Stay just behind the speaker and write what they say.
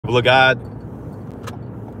People of God,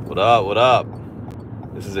 what up, what up?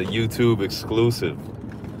 This is a YouTube exclusive.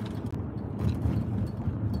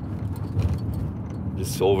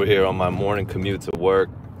 Just over here on my morning commute to work.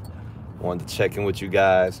 Wanted to check in with you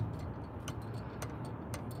guys.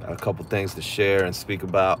 Got a couple things to share and speak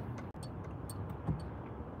about.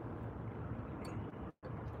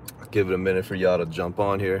 I'll give it a minute for y'all to jump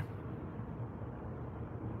on here.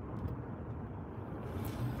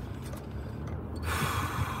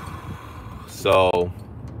 So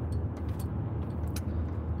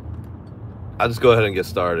I'll just go ahead and get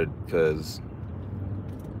started because,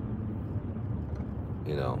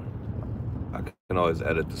 you know, I can always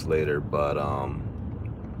edit this later. But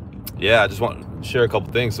yeah, I just want to share a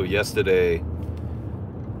couple things. So yesterday,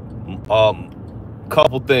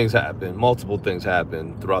 couple things happened, multiple things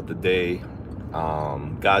happened throughout the day.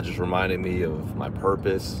 God just reminded me of my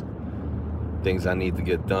purpose, things I need to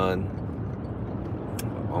get done,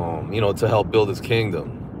 to help build his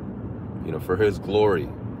kingdom, for his glory,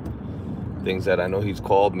 things that I know he's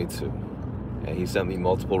called me to. And he sent me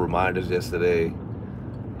multiple reminders yesterday,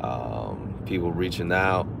 people reaching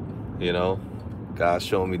out, God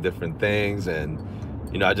showing me different things. And,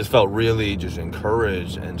 I just felt really just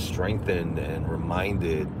encouraged and strengthened and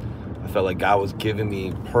reminded. I felt like God was giving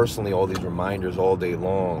me personally all these reminders all day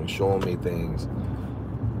long, showing me things.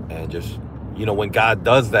 And just, when God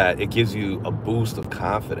does that, it gives you a boost of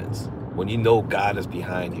confidence. When you know God is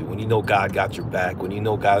behind you, when you know God got your back, when you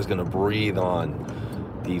know God's going to breathe on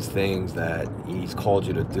these things that he's called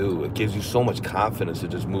you to do, it gives you so much confidence to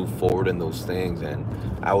just move forward in those things. And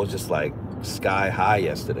I was just like sky high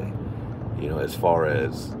yesterday, as far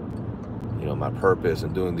as, my purpose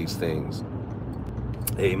and doing these things.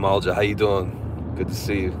 Hey, Malja, how you doing? Good to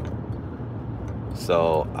see you.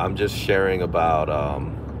 So I'm just sharing about,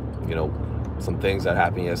 some things that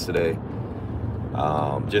happened yesterday.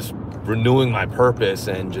 Just renewing my purpose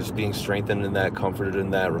and just being strengthened in that, comforted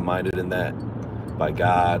in that, reminded in that by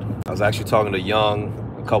God. I was actually talking to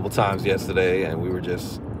Young a couple times yesterday, and we were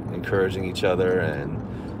just encouraging each other, and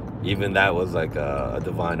even that was like a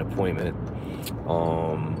divine appointment.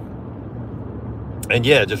 And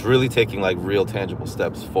yeah, just really taking like real tangible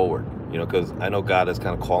steps forward, because I know God is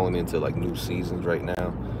kind of calling me into like new seasons right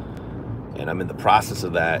now. And I'm in the process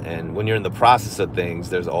of that. And when you're in the process of things,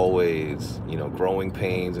 there's always, growing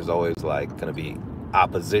pains. There's always like going to be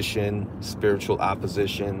opposition, spiritual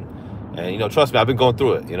opposition. And, trust me, I've been going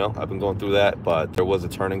through it, I've been going through that. But there was a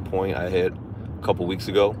turning point I hit a couple weeks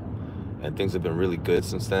ago, and things have been really good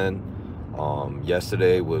since then.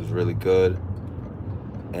 Yesterday was really good.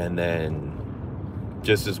 And then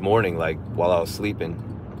just this morning, like while I was sleeping,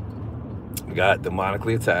 I got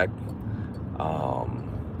demonically attacked.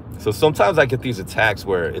 So sometimes I get these attacks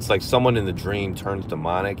where it's like someone in the dream turns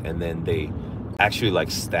demonic, and then they actually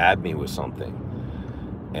like stab me with something.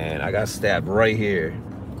 And I got stabbed right here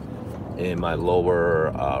in my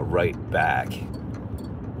lower right back.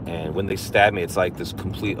 And when they stab me, it's like this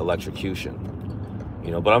complete electrocution,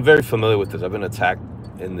 but I'm very familiar with this. I've been attacked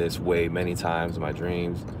in this way many times in my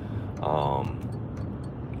dreams.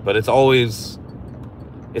 But it's always,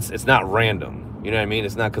 it's not random. You know what I mean?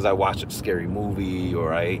 It's not because I watched a scary movie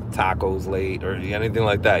or I ate tacos late or anything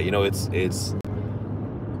like that. It's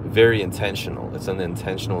very intentional. It's an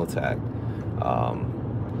intentional attack.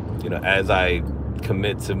 As I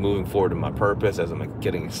commit to moving forward in my purpose, as I'm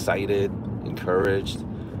getting excited, encouraged,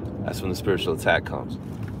 that's when the spiritual attack comes.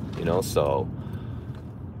 So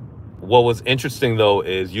what was interesting though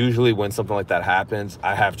is usually when something like that happens,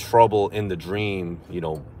 I have trouble in the dream,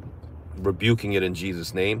 rebuking it in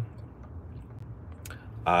Jesus' name.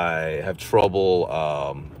 I have trouble,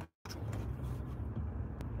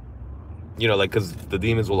 because the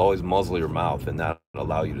demons will always muzzle your mouth and not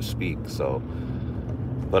allow you to speak. So,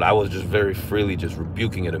 but I was just very freely just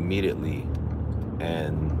rebuking it immediately.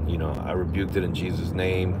 And, I rebuked it in Jesus'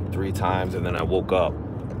 name 3 times. And then I woke up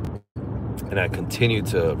and I continued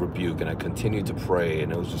to rebuke and I continued to pray.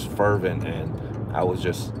 And it was just fervent. And I was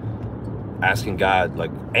just asking God, like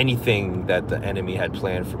anything that the enemy had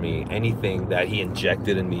planned for me, anything that he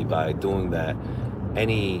injected in me by doing that,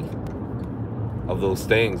 any of those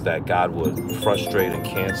things that God would frustrate and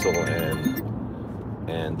cancel and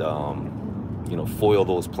foil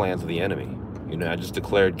those plans of the enemy. I just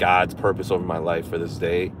declared God's purpose over my life for this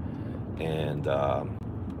day. And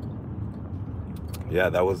yeah,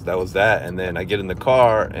 that was that. And then I get in the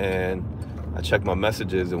car and I check my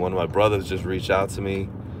messages, and one of my brothers just reached out to me.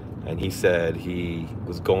 And he said he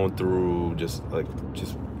was going through just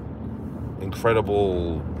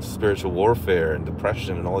incredible spiritual warfare and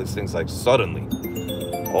depression and all these things, like suddenly,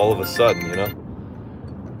 all of a sudden,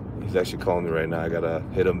 He's actually calling me right now. I gotta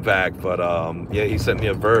hit him back. But yeah, he sent me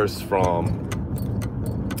a verse from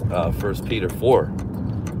 1 Peter 4.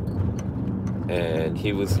 And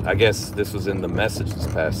he was, I guess this was in the message this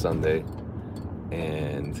past Sunday.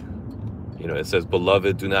 And, you know, it says,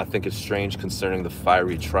 "Beloved, do not think it strange concerning the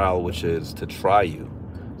fiery trial, which is to try you."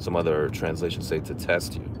 Some other translations say to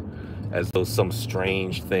test you, as though some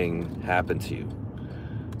strange thing happened to you.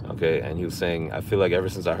 Okay, and he was saying, I feel like ever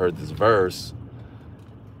since I heard this verse,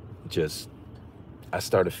 I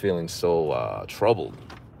started feeling so troubled,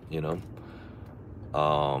 you know.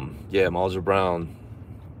 Yeah, Marja Brown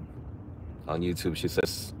on YouTube, she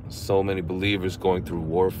says, so many believers going through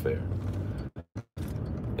warfare.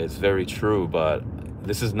 It's very true, but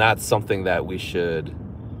this is not something that we should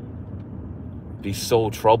be so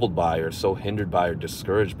troubled by or so hindered by or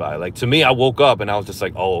discouraged by. Like, to me, I woke up and I was just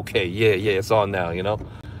like, oh, okay, yeah, it's on now, you know.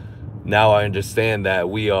 Now I understand that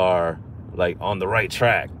we are like on the right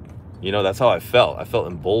track. You know, that's how I felt. I felt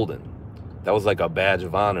emboldened. That was like a badge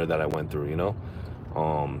of honor that I went through, you know.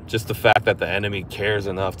 Just the fact that the enemy cares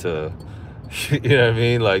enough to, you know what I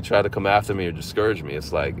mean, like try to come after me or discourage me.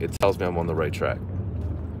 It's like, it tells me I'm on the right track.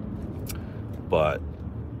 But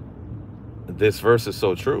this verse is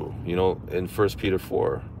so true. You know, in 1 Peter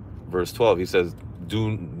 4, verse 12, he says,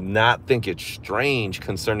 "Do not think it strange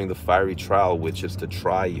concerning the fiery trial, which is to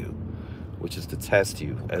try you, which is to test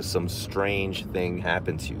you, as some strange thing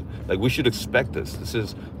happened to you." Like, we should expect this. This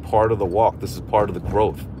is part of the walk. This is part of the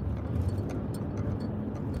growth.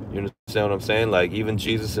 You understand what I'm saying? Like, even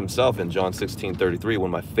Jesus himself in John 16:33, one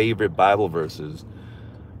of my favorite Bible verses,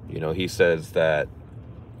 you know, he says that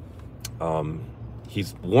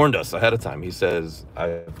he's warned us ahead of time. He says,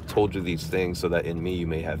 "I've told you these things so that in me you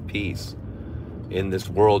may have peace. In this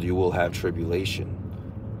world you will have tribulation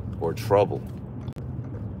or trouble."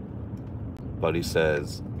 But he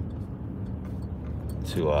says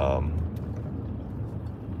to,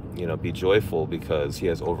 you know, be joyful because he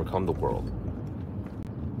has overcome the world.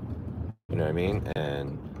 You know what I mean?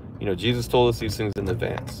 And, you know, Jesus told us these things in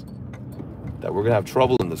advance, that we're going to have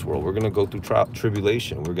trouble in this world. We're going to go through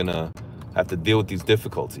tribulation. We're going to have to deal with these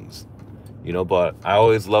difficulties, you know. But I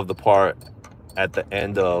always love the part at the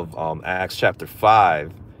end of Acts chapter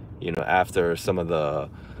 5, you know, after some of the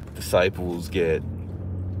disciples get,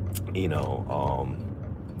 you know,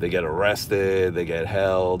 they get arrested, they get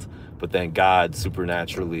held, but then God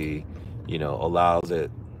supernaturally, you know, allows it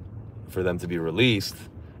for them to be released,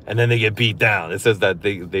 and then they get beat down. It says that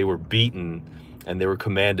they were beaten and they were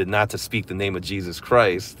commanded not to speak the name of Jesus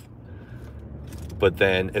Christ. But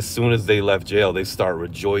then as soon as they left jail, they start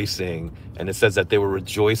rejoicing. And it says that they were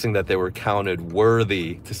rejoicing that they were counted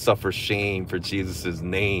worthy to suffer shame for Jesus's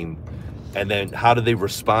name. And then how did they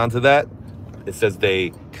respond to that? It says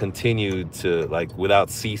they continued to, like,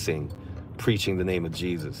 without ceasing, preaching the name of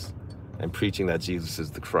Jesus and preaching that Jesus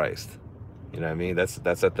is the Christ. You know what I mean?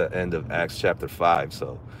 That's at the end of Acts chapter 5.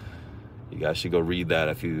 So you guys should go read that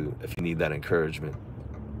if you need that encouragement.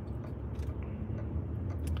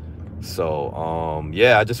 So,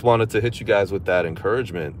 yeah, I just wanted to hit you guys with that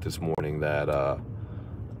encouragement this morning that,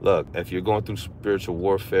 look, if you're going through spiritual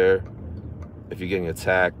warfare, if you're getting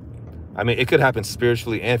attacked, I mean, it could happen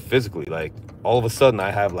spiritually and physically. Like, all of a sudden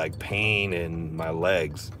I have like pain in my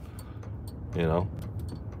legs, you know.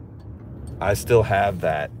 I still have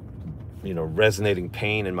that, you know, resonating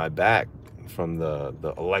pain in my back from the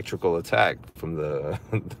electrical attack from the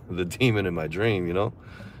the demon in my dream, you know.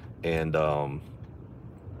 And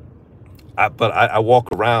I walk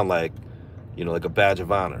around like, you know, like a badge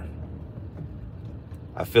of honor.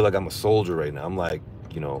 I feel like I'm a soldier right now. I'm like,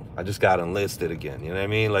 you know, I just got enlisted again. You know what I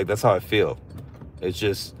mean? Like, that's how I feel. It's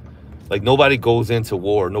just like nobody goes into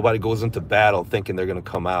war, nobody goes into battle thinking they're gonna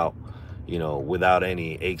come out, you know, without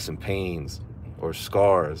any aches and pains or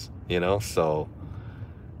scars, you know. So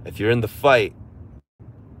if you're in the fight,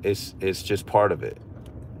 it's just part of it.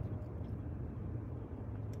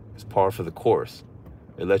 It's par for the course.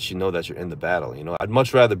 It lets you know that you're in the battle. You know, I'd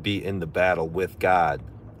much rather be in the battle with God,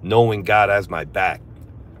 knowing God has my back,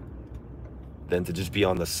 than to just be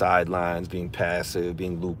on the sidelines, being passive,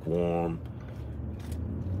 being lukewarm.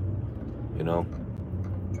 You know,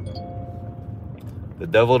 the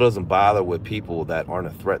devil doesn't bother with people that aren't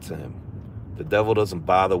a threat to him. The devil doesn't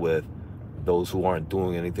bother with those who aren't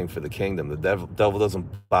doing anything for the kingdom. The devil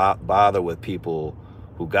doesn't bother with people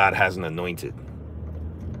who God hasn't anointed,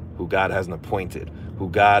 who God hasn't appointed, who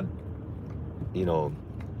God, you know,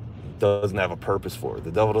 doesn't have a purpose for. The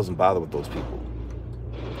devil doesn't bother with those people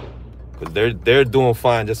because they're doing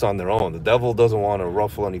fine just on their own. The devil doesn't want to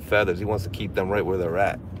ruffle any feathers. He wants to keep them right where they're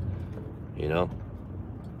at, you know.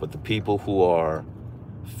 But the people who are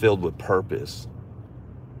filled with purpose,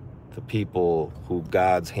 the people who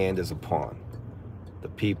God's hand is upon, the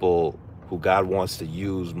people who God wants to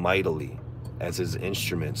use mightily as his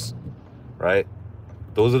instruments, right?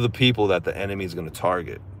 Those are the people that the enemy is going to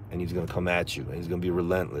target, and he's going to come at you, and he's going to be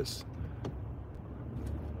relentless.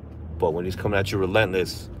 But when he's coming at you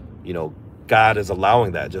relentless, you know, God is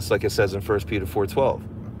allowing that, just like it says in 1 Peter 4:12.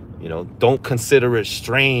 You know, don't consider it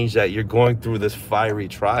strange that you're going through this fiery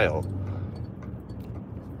trial,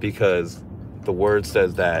 because the word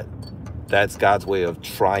says that that's God's way of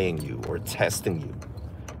trying you or testing you.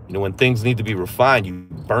 You know, when things need to be refined, you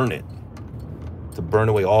burn it to burn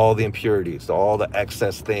away all the impurities, all the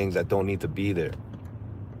excess things that don't need to be there,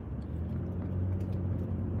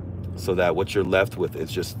 so that what you're left with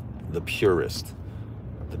is just the purest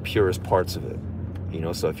parts of it. You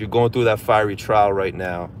know, so if you're going through that fiery trial right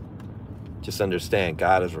now, just understand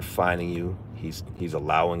God is refining you. He's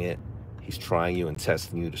allowing it. He's trying you and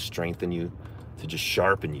testing you to strengthen you, to just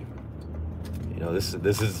sharpen you. You know, this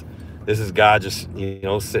is God just, you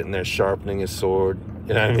know, sitting there sharpening his sword.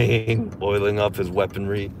 You know what I mean? Oiling up his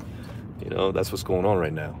weaponry. You know, that's what's going on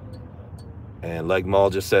right now. And like Maul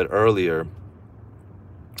just said earlier,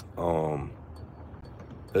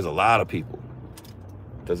 there's a lot of people.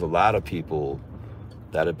 There's a lot of people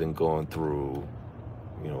that have been going through,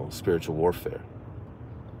 you know, spiritual warfare.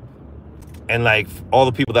 And like all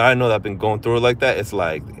the people that I know that have been going through it like that, it's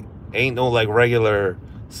like, ain't no like regular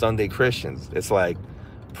Sunday Christians. It's like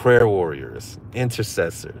prayer warriors,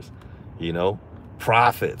 intercessors, you know,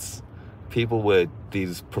 prophets, people with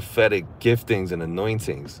these prophetic giftings and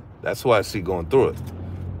anointings. That's who I see going through it.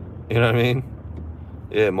 You know what I mean?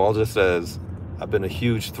 Yeah, Maul just says, I've been a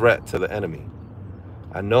huge threat to the enemy.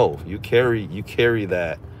 I know you carry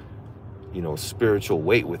that, you know, spiritual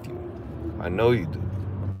weight with you. I know you do.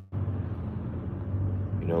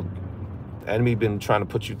 You know, the enemy been trying to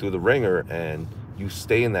put you through the ringer, and you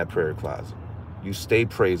stay in that prayer closet. You stay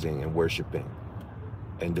praising and worshiping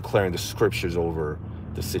and declaring the scriptures over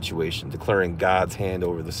the situation, declaring God's hand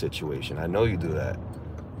over the situation. I know you do that.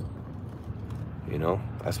 You know,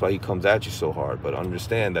 that's why he comes at you so hard. But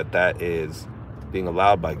understand that that is being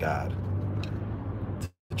allowed by God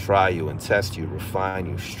to try you and test you, refine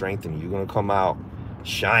you, strengthen you. You're going to come out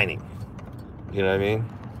shining. You know what I mean?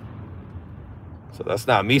 So that's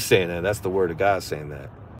not me saying that. That's the word of God saying that.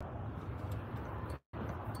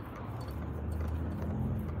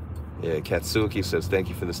 Yeah, Katsuki says, thank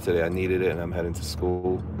you for this today. I needed it and I'm heading to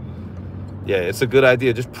school. Yeah, it's a good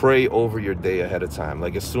idea. Just pray over your day ahead of time.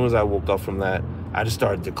 Like as soon as I woke up from that, I just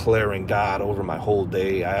started declaring God over my whole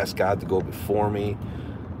day. I asked God to go before me,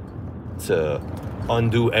 to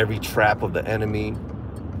undo every trap of the enemy,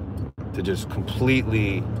 to just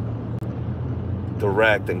completely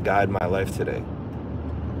direct and guide my life today.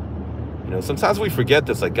 You know, sometimes we forget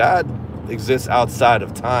this. Like God exists outside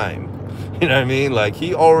of time. You know what I mean? Like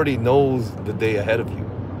he already knows the day ahead of you.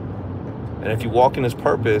 And if you walk in his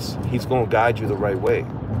purpose, he's going to guide you the right way.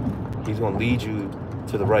 He's going to lead you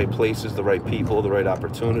to the right places, the right people, the right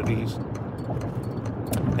opportunities.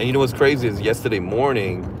 And you know what's crazy is yesterday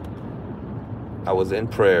morning, I was in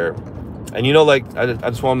prayer. And you know, like, I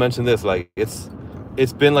just want to mention this. Like, it's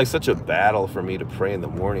been like such a battle for me to pray in the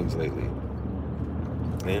mornings lately.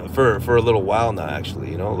 And for a little while now, actually,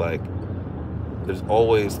 you know, like, there's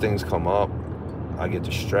always things come up. I get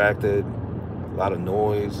distracted, a lot of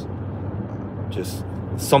noise, just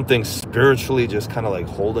something spiritually just kind of like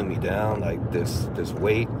holding me down, like this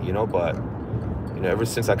weight, you know. But you know, ever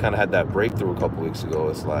since I kind of had that breakthrough a couple weeks ago,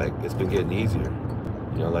 it's like it's been getting easier,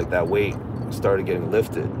 you know, like that weight started getting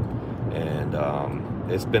lifted. And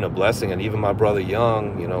it's been a blessing. And even my brother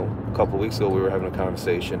Young, you know, a couple weeks ago we were having a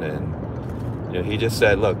conversation, and you know, he just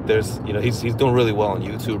said, look, there's, you know, he's doing really well on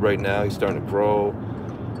YouTube right now. He's starting to grow,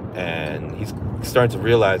 and he's starting to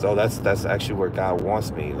realize, oh, that's actually where God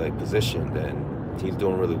wants me, like, positioned, and he's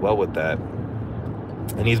doing really well with that.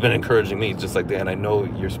 And he's been encouraging me, just like, Dan, I know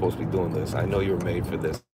you're supposed to be doing this. I know you were made for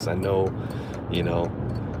this. I know, you know,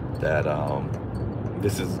 that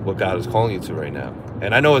this is what God is calling you to right now.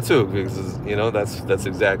 And I know it too, because, you know, that's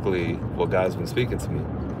exactly what God's been speaking to me.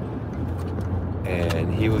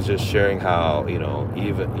 And he was just sharing how, you know,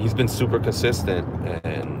 even he's been super consistent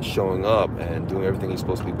and showing up and doing everything he's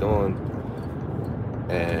supposed to be doing.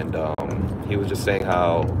 And he was just saying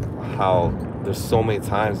how there's so many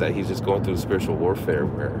times that he's just going through spiritual warfare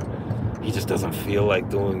where he just doesn't feel like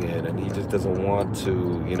doing it, and he just doesn't want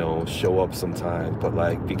to, you know, show up sometimes. But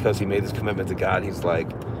like, because he made this commitment to God, he's like,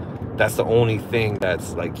 that's the only thing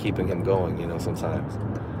that's like keeping him going, you know, sometimes,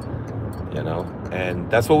 you know.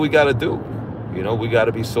 And that's what we got to do. You know, we got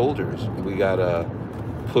to be soldiers. We got to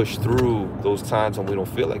push through those times when we don't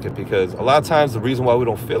feel like it, because a lot of times the reason why we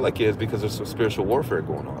don't feel like it is because there's some spiritual warfare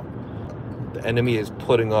going on. The enemy is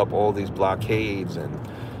putting up all these blockades and,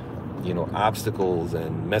 you know, obstacles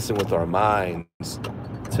and messing with our minds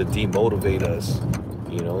to demotivate us,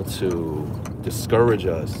 you know, to discourage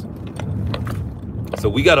us. So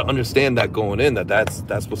we got to understand that going in, that's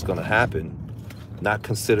what's going to happen. Not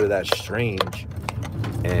consider that strange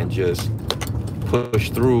and just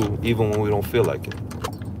push through even when we don't feel like it.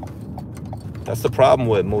 That's the problem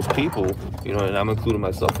with most people, you know, and I'm including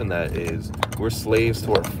myself in that, is we're slaves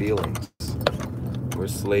to our feelings. We're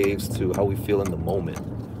slaves to how we feel in the moment.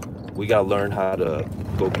 We got to learn how to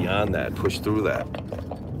go beyond that, push through that.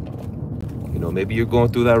 You know, maybe you're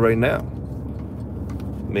going through that right now.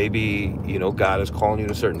 Maybe, you know, God is calling you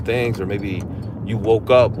to certain things, or maybe you woke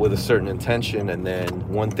up with a certain intention and then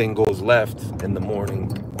one thing goes left in the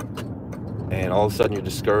morning and all of a sudden you're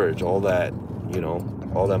discouraged. All that, you know,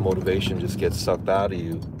 all that motivation just gets sucked out of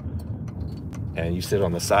you and you sit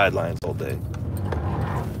on the sidelines all day.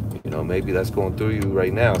 You know, maybe that's going through you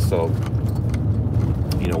right now. So,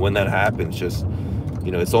 you know, when that happens, just,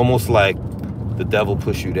 you know, it's almost like the devil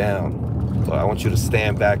push you down. But I want you to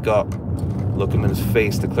stand back up, look him in his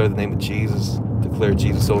face, declare the name of Jesus, declare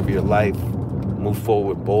Jesus over your life, move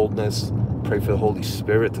forward with boldness, pray for the Holy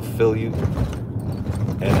Spirit to fill you.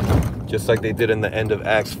 And just like they did in the end of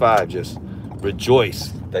Acts 5, just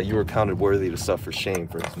rejoice that you were counted worthy to suffer shame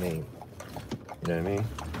for his name. You know what I mean?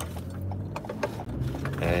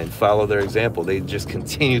 And follow their example. They just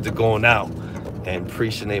continued to going out and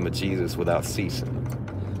preach the name of Jesus without ceasing.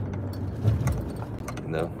 You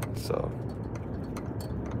know, so.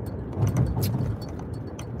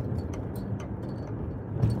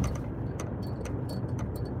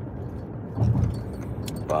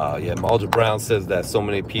 Wow, yeah, Mulder Brown says that so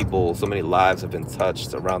many people, so many lives have been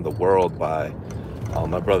touched around the world by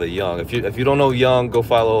my brother Young. If you don't know Young, go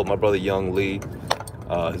follow my brother Young Lee.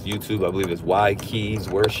 His YouTube, I believe, is Y Keys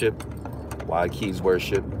Worship. Y Keys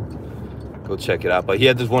Worship. Go check it out. But he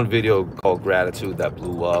had this one video called Gratitude that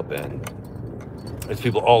blew up, and there's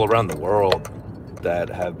people all around the world that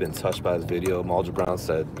have been touched by this video. Mulder Brown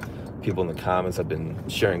said people in the comments have been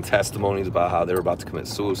sharing testimonies about how they were about to commit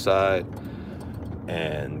suicide,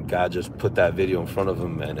 and God just put that video in front of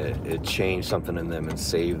them, and it changed something in them and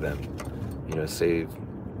saved them. You know, saved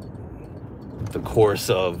the course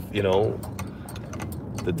of, you know,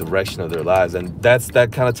 the direction of their lives. And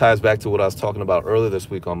that kind of ties back to what I was talking about earlier this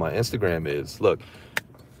week on my Instagram is, look,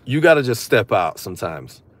 you got to just step out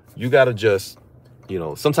sometimes. You got to just, you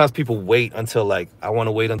know, sometimes people wait until, like, I want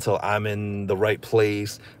to wait until I'm in the right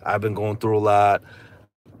place. I've been going through a lot.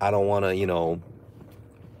 I don't want to, you know,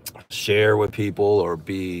 share with people or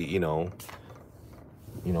be, you know,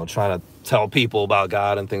 trying to tell people about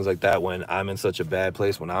God and things like that when I'm in such a bad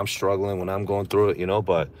place, when I'm struggling, when I'm going through it, you know.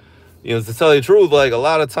 But, you know, to tell you the truth, like, a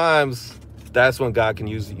lot of times that's when God can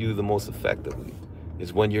use you the most effectively,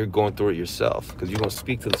 is when you're going through it yourself, because you're going to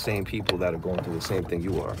speak to the same people that are going through the same thing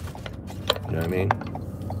you are. You know what I mean?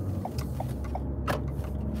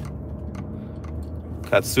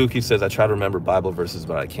 Katsuki says, I try to remember Bible verses,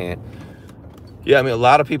 but I can't. Yeah, I mean, a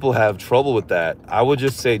lot of people have trouble with that. I would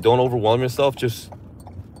just say, don't overwhelm yourself. Just,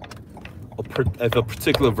 if a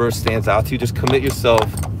particular verse stands out to you, just commit yourself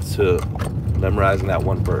to memorizing that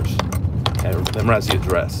one verse and memorize the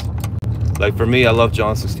address. Like for me, I love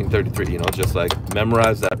John 16:33. You know, just like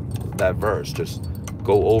memorize that verse. Just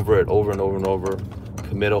go over it over and over and over.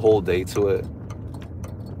 Commit a whole day to it.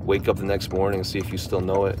 Wake up the next morning and see if you still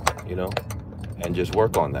know it. You know, and just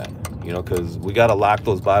work on that. You know, because we got to lock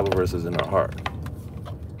those Bible verses in our heart.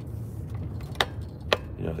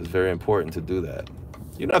 You know, it's very important to do that.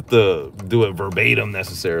 You don't have to do it verbatim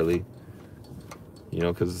necessarily, you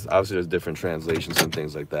know, because obviously there's different translations and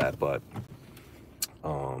things like that. But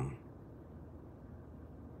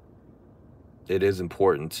it is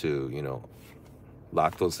important to, you know,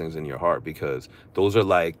 lock those things in your heart, because those are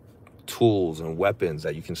like tools and weapons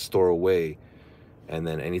that you can store away. And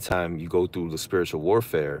then anytime you go through the spiritual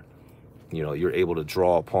warfare, you know, you're able to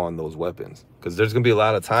draw upon those weapons. Because there's going to be a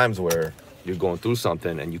lot of times where you're going through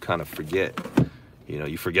something and you kind of forget. You know,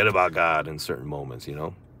 you forget about God in certain moments, you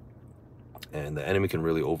know. And the enemy can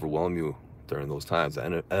really overwhelm you during those times.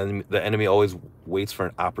 And the enemy always waits for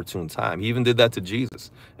an opportune time. He even did that to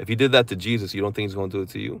Jesus. If he did that to Jesus, you don't think he's going to do it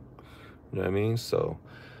to you? You know what I mean? So,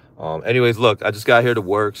 anyways, look, I just got here to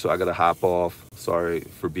work, so I got to hop off. Sorry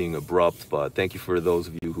for being abrupt, but thank you for those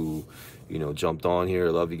of you who, you know, jumped on here.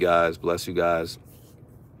 Love you guys. Bless you guys.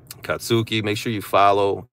 Katsuki, make sure you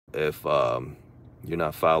follow if you're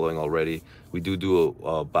not following already. We do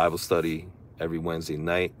a Bible study every Wednesday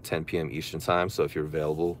night, 10 p.m. Eastern time. So if you're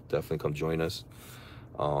available, definitely come join us.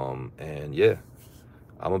 And yeah,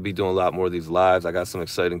 I'm gonna be doing a lot more of these lives. I got some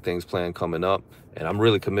exciting things planned coming up, and I'm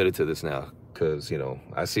really committed to this now because, you know,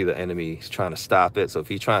 I see the enemy trying to stop it. So if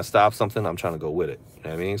he's trying to stop something, I'm trying to go with it. You know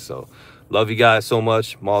what I mean? So love you guys so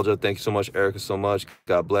much. Malja, thank you so much. Erica, so much.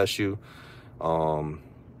 God bless you.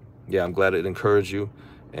 Yeah, I'm glad it encouraged you,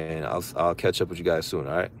 and I'll catch up with you guys soon.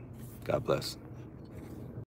 All right. God bless.